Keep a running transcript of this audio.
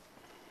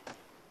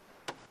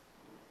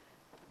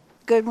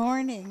Good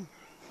morning.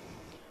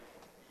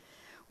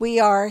 We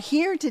are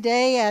here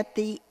today at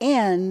the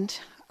end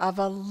of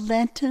a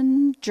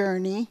Lenten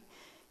journey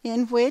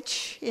in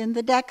which, in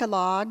the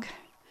Decalogue,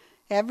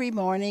 every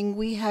morning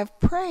we have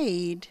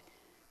prayed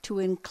to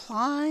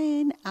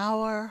incline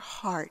our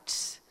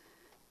hearts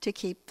to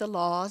keep the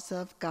laws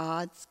of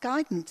God's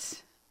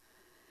guidance.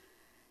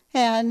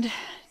 And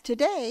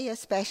today,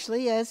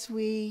 especially as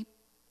we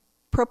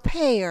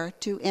prepare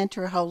to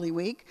enter Holy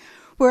Week,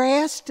 we're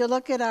asked to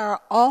look at our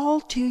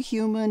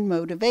all-too-human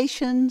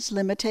motivations,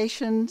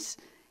 limitations,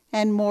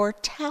 and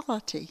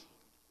mortality,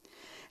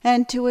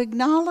 and to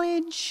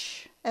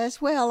acknowledge as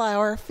well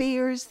our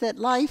fears that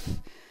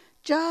life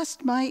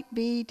just might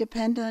be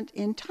dependent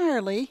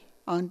entirely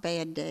on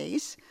bad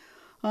days,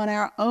 on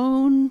our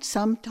own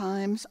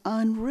sometimes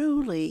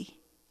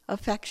unruly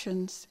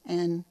affections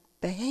and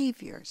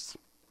behaviors.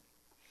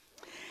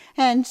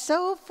 And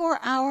so for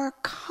our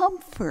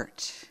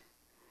comfort,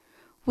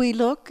 we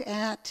look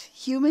at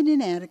human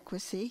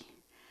inadequacy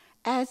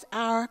as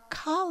our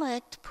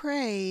collect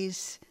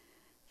prays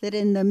that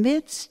in the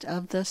midst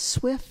of the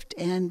swift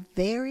and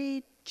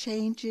varied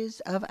changes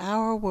of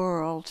our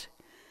world,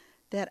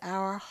 that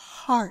our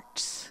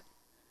hearts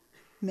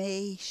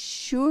may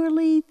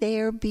surely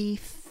there be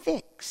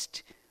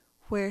fixed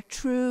where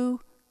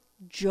true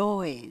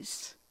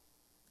joys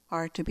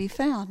are to be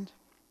found.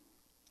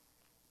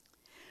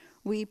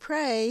 We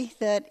pray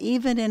that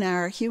even in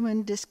our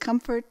human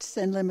discomforts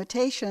and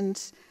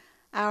limitations,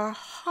 our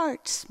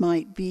hearts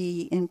might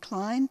be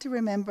inclined to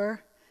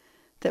remember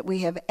that we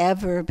have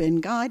ever been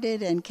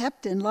guided and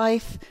kept in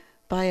life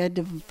by a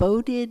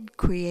devoted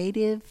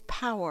creative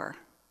power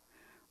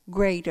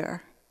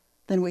greater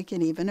than we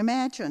can even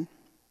imagine.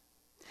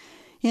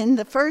 In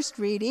the first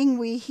reading,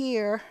 we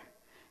hear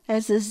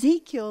as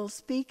Ezekiel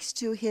speaks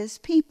to his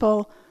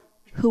people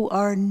who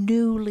are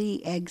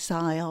newly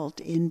exiled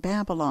in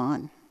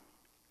Babylon.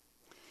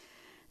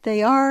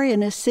 They are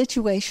in a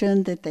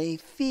situation that they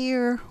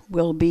fear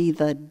will be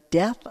the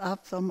death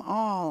of them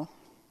all.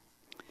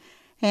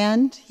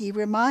 And he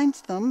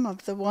reminds them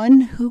of the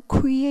one who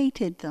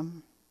created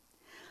them,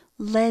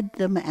 led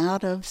them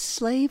out of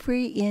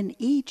slavery in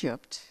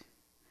Egypt,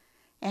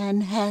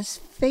 and has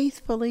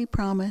faithfully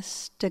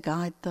promised to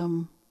guide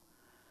them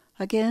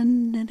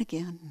again and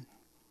again.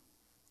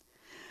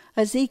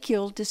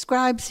 Ezekiel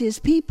describes his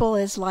people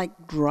as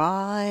like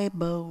dry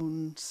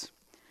bones,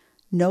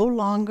 no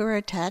longer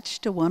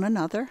attached to one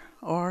another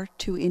or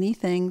to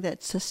anything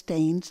that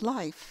sustains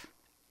life.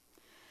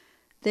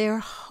 Their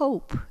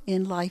hope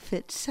in life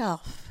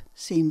itself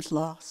seems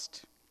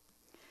lost.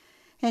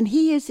 And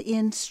he is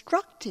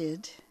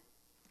instructed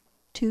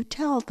to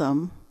tell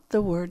them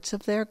the words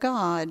of their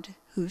God,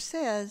 who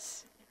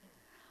says,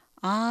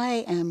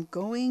 I am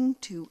going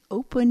to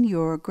open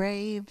your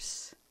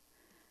graves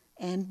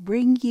and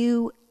bring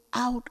you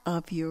out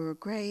of your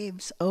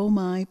graves, O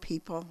my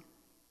people.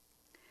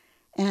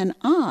 And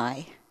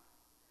I,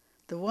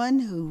 the one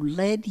who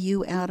led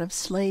you out of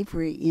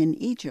slavery in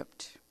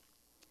Egypt,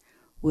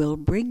 will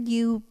bring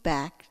you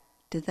back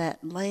to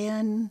that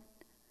land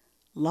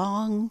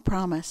long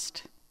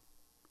promised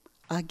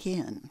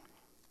again.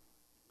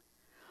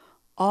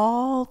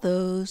 All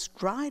those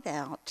dried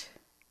out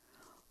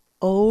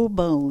old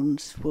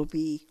bones will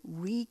be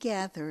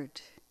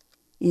regathered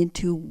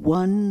into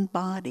one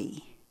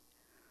body,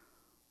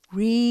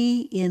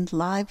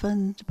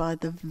 re-enlivened by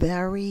the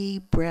very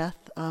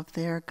breath of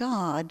their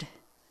God,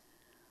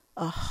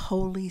 a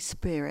Holy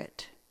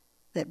Spirit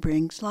that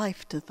brings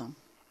life to them.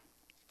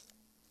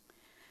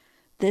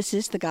 This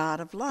is the God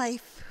of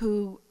life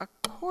who,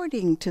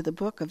 according to the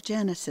book of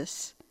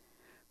Genesis,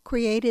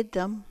 created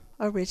them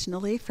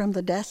originally from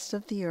the dust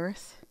of the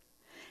earth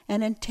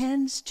and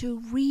intends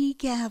to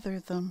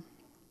regather them.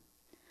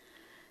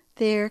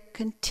 Their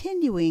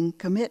continuing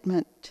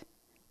commitment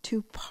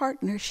to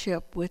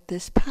partnership with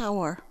this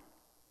power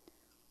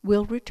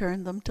will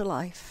return them to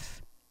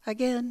life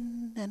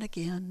again and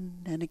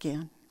again and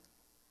again.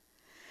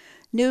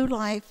 New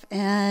life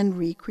and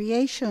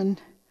recreation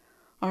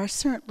are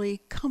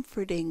certainly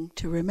comforting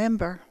to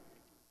remember.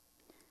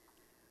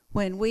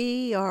 When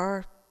we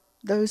or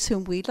those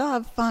whom we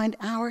love find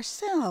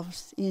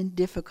ourselves in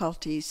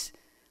difficulties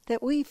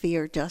that we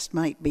fear just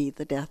might be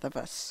the death of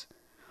us,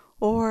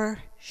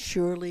 or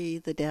surely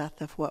the death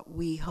of what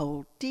we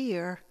hold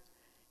dear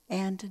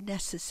and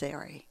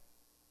necessary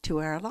to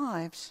our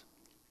lives.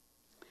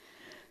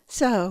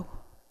 So,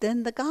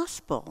 then the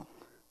gospel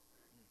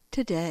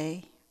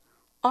today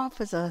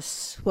offers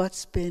us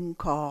what's been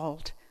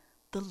called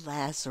the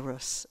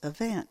Lazarus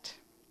event.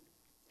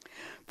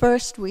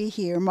 First, we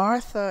hear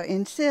Martha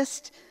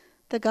insist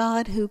the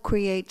God who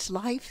creates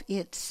life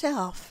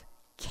itself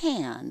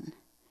can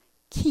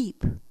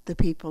keep the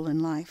people in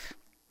life.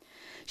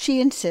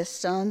 She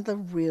insists on the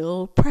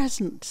real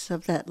presence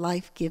of that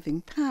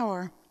life-giving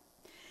power,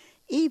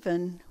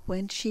 even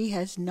when she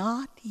has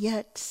not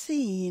yet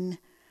seen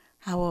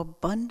how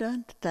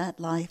abundant that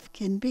life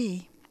can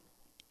be.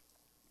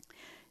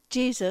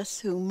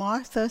 Jesus, whom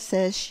Martha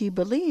says she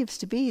believes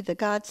to be the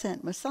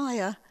God-sent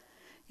Messiah,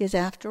 is,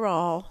 after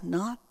all,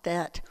 not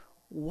that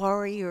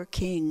warrior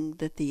king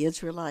that the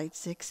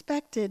Israelites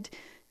expected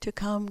to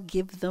come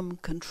give them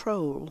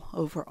control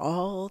over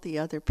all the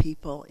other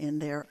people in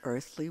their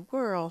earthly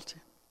world.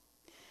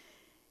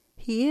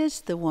 He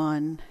is the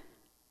one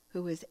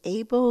who is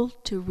able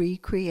to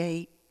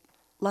recreate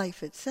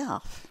life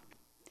itself.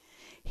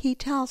 He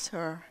tells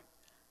her,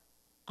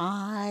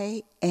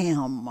 I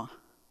am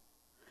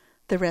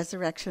the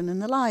resurrection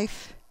and the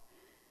life.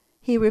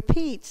 He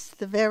repeats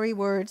the very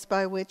words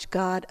by which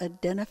God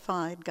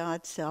identified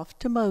God's self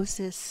to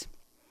Moses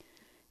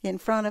in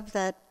front of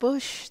that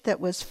bush that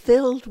was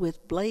filled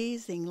with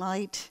blazing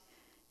light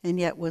and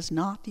yet was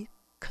not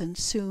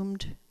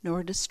consumed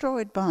nor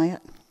destroyed by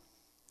it.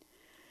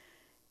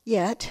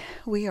 Yet,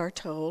 we are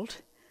told,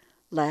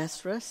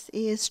 Lazarus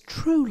is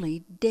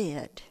truly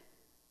dead.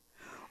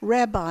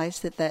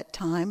 Rabbis at that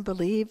time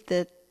believed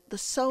that the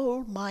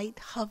soul might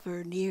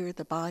hover near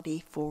the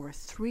body for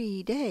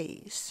 3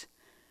 days.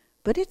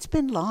 But it's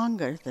been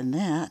longer than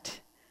that.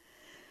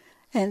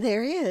 And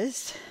there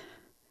is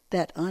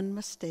that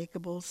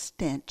unmistakable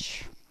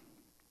stench.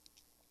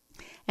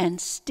 And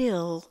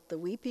still the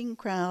weeping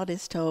crowd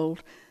is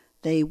told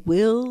they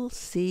will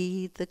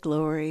see the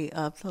glory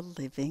of the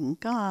living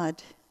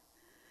God.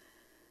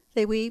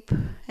 They weep,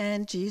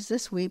 and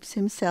Jesus weeps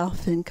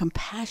himself in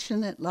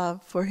compassionate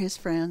love for his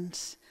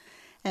friends,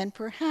 and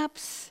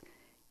perhaps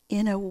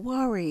in a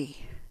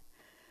worry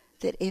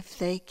that if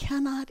they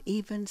cannot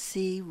even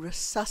see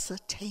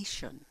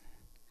resuscitation,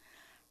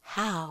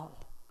 how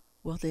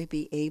will they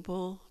be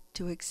able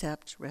to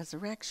accept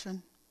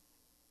resurrection?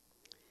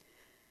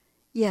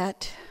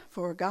 Yet,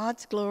 for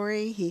God's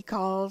glory, he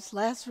calls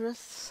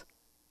Lazarus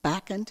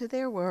back into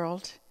their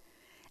world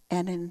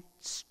and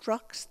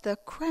instructs the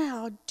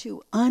crowd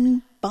to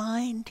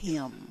unbind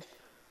him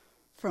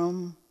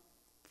from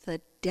the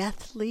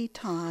deathly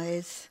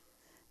ties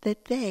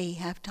that they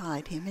have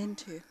tied him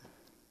into.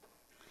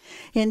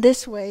 In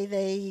this way,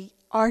 they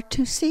are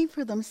to see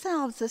for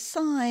themselves a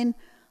sign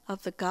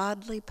of the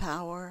godly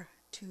power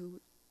to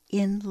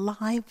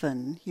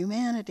enliven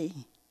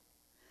humanity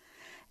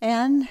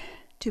and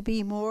to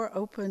be more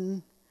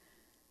open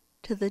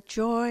to the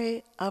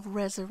joy of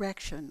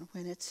resurrection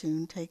when it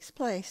soon takes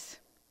place.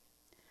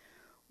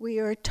 We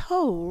are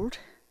told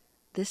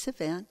this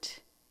event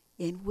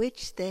in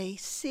which they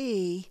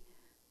see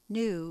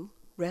new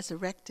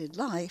resurrected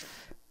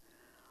life,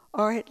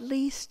 or at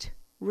least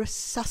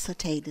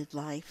resuscitated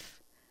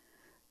life.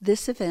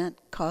 This event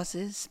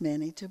causes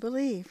many to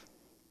believe.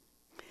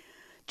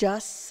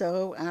 Just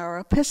so our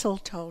epistle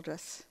told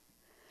us,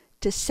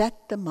 to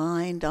set the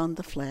mind on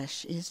the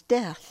flesh is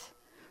death,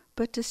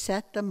 but to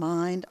set the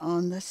mind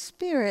on the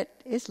Spirit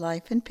is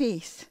life and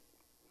peace.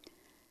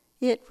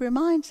 It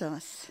reminds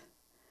us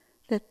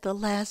that the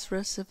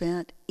Lazarus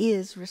event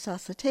is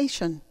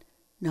resuscitation,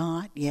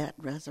 not yet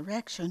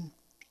resurrection.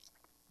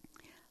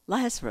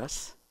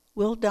 Lazarus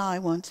will die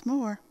once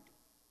more.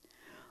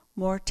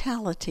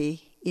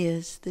 Mortality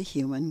is the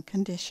human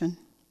condition.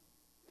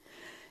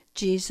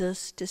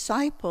 Jesus'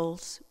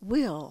 disciples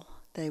will,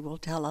 they will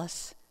tell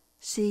us,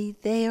 see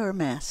their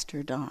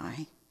master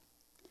die.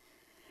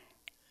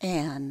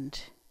 And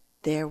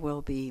there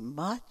will be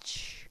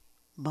much,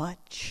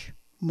 much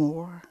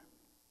more.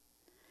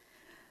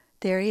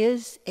 There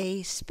is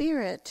a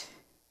spirit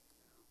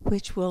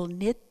which will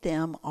knit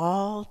them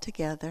all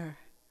together,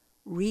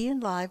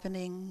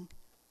 re-enlivening,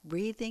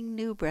 breathing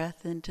new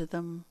breath into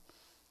them,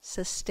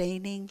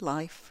 sustaining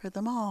life for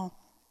them all.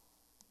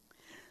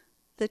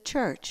 The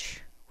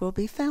church will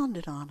be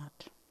founded on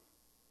it.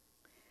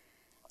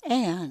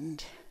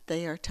 And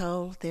they are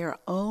told their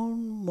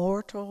own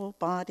mortal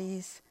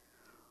bodies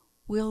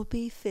will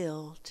be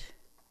filled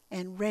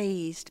and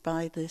raised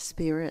by the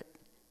Spirit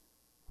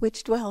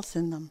which dwells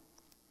in them.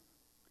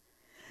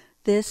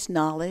 This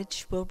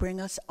knowledge will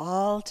bring us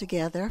all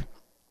together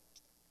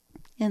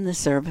in the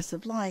service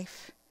of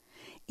life,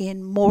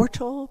 in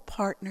mortal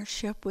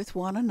partnership with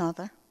one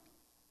another,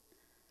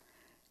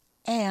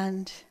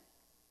 and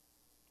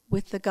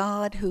with the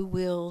God who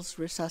wills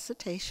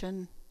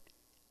resuscitation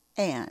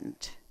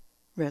and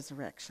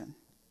resurrection.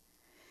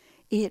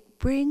 It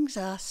brings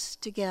us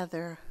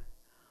together,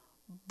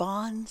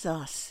 bonds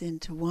us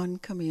into one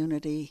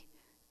community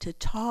to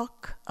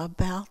talk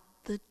about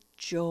the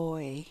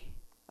joy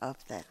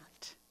of that.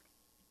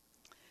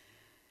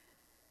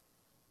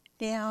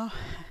 Now,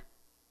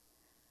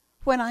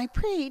 when I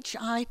preach,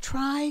 I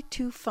try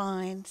to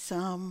find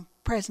some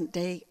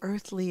present-day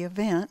earthly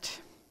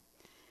event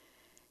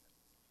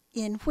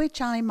in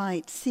which I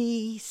might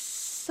see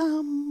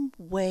some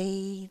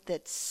way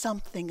that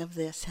something of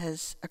this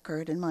has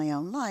occurred in my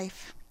own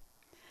life.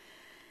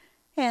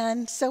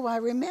 And so I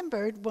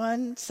remembered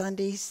one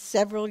Sunday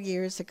several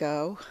years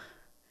ago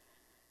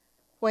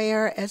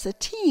where, as a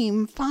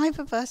team, 5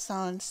 of us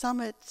on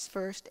Summit's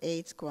First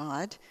Aid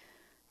Squad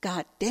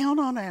got down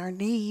on our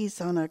knees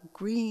on a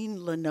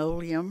green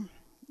linoleum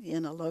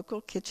in a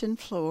local kitchen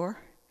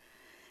floor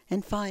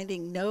and,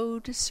 finding no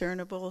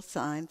discernible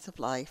signs of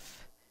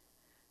life,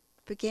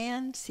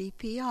 began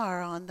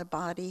CPR on the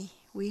body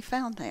we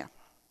found there.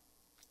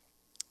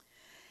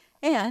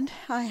 And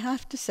I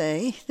have to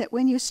say that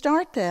when you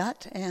start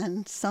that,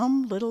 and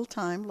some little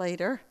time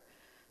later,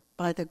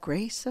 by the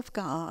grace of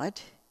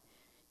God,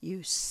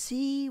 you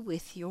see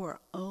with your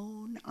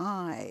own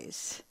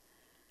eyes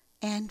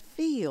and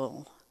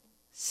feel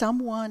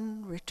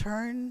someone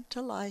return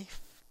to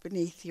life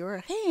beneath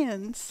your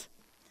hands,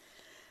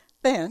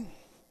 then,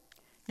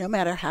 no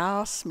matter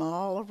how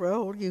small a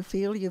role you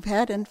feel you've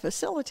had in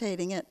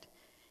facilitating it,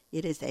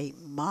 it is a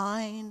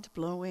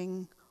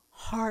mind-blowing,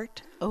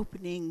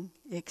 heart-opening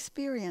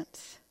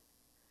experience.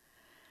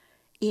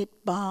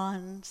 It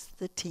bonds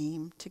the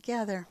team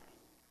together.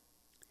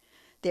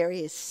 There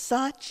is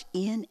such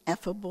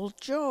ineffable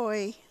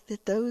joy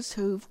that those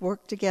who've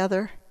worked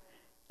together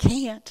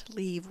can't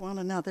leave one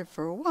another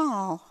for a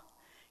while,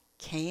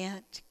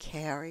 can't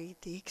carry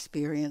the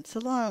experience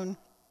alone.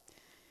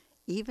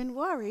 Even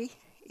worry,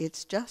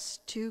 it's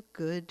just too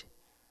good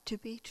to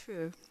be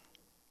true.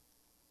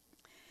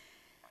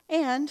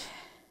 And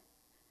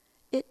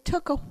it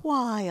took a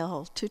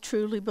while to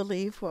truly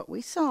believe what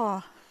we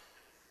saw.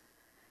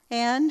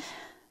 And,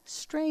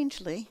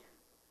 strangely,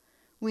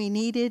 we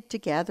needed to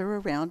gather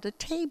around a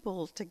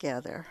table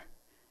together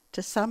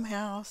to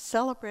somehow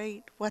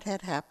celebrate what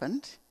had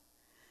happened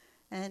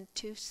and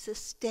to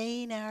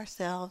sustain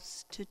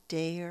ourselves to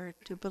dare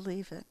to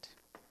believe it.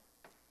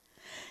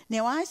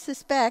 Now, I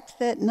suspect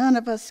that none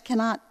of us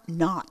cannot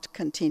not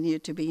continue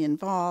to be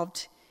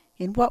involved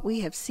in what we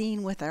have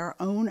seen with our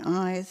own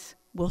eyes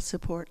will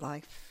support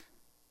life.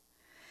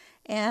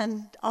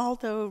 And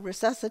although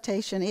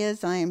resuscitation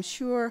is, I am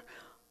sure,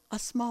 a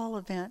small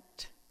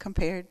event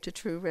compared to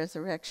true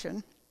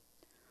resurrection,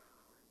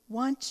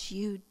 once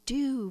you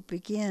do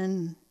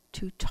begin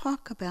to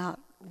talk about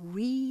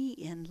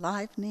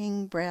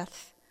re-enlivening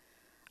breath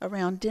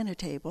around dinner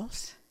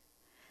tables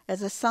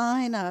as a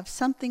sign of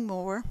something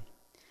more,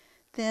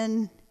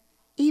 then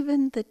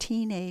even the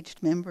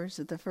teenaged members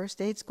of the first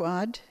aid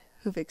squad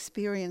who've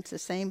experienced the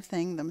same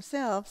thing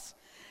themselves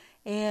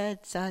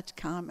add such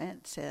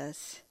comments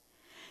as,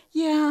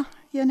 "Yeah,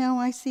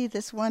 I see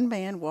this one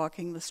man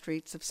walking the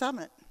streets of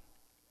Summit.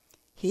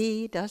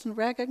 He doesn't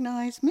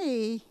recognize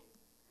me,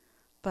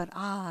 but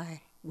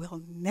I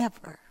will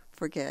never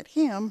forget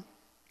him.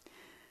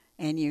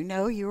 And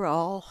you're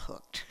all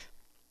hooked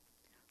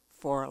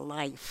for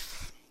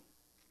life."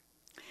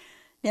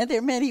 Now, there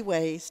are many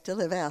ways to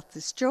live out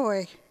this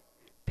joy.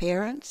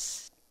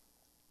 Parents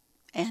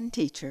and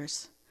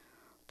teachers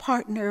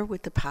partner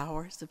with the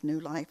powers of new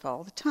life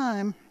all the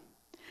time.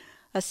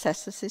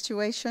 Assess the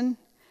situation,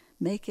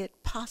 make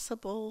it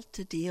possible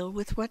to deal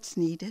with what's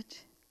needed.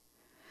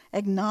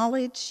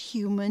 Acknowledge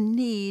human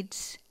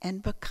needs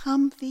and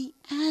become the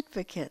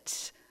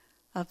advocates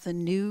of the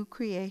new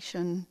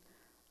creation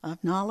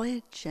of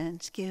knowledge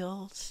and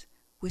skills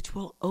which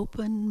will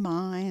open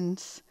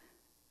minds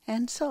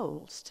and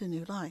souls to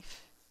new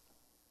life.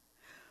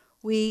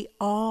 We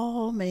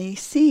all may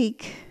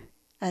seek,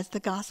 as the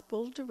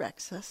gospel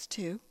directs us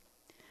to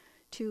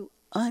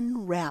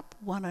unwrap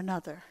one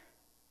another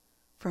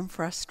from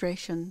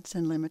frustrations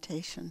and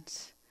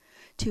limitations,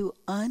 to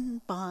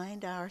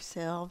unbind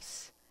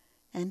ourselves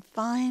and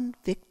find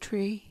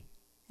victory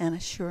and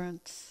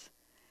assurance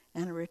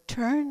and a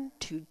return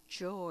to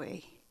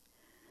joy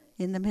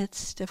in the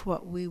midst of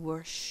what we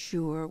were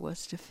sure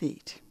was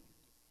defeat.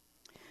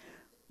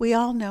 We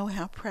all know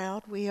how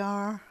proud we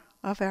are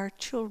of our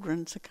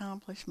children's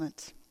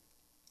accomplishments.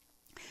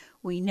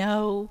 We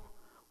know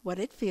what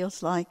it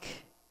feels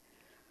like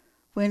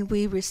when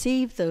we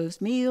receive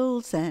those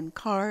meals and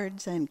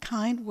cards and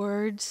kind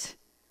words,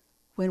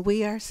 when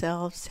we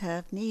ourselves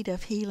have need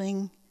of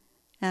healing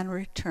and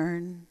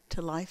return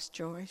to life's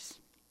joys.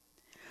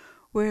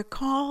 We're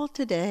called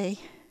today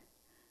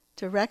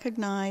to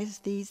recognize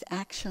these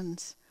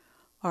actions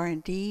are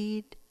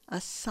indeed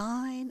a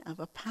sign of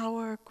a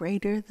power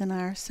greater than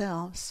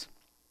ourselves,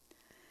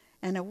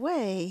 and a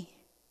way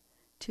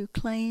to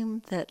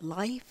claim that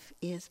life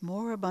is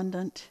more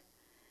abundant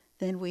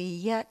than we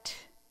yet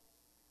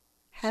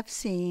have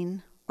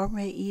seen or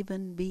may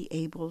even be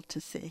able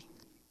to see.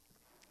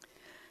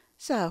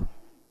 So,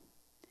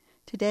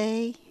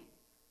 today,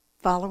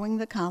 following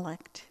the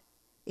collect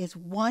is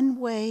one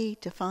way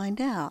to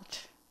find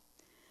out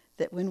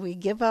that when we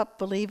give up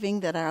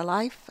believing that our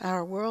life,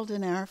 our world,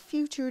 and our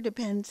future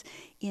depends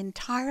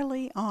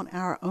entirely on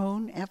our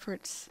own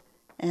efforts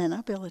and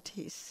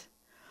abilities,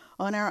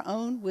 on our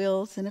own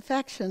wills and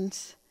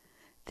affections,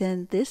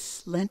 then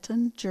this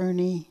Lenten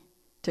journey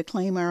to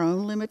claim our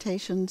own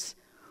limitations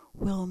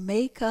will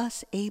make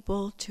us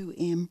able to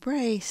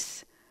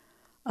embrace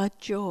a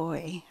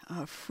joy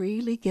of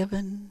freely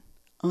given,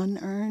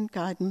 unearned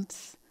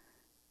guidance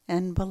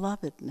and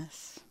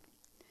belovedness.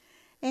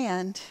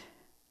 And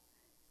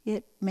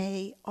it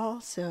may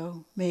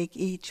also make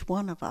each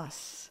one of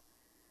us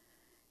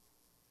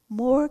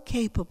more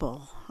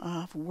capable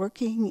of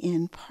working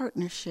in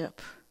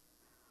partnership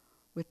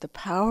with the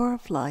power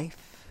of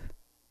life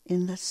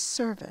in the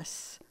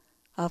service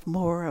of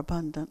more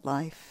abundant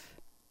life,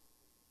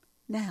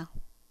 now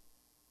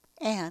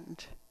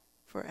and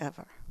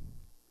forever.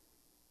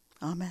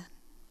 Amen.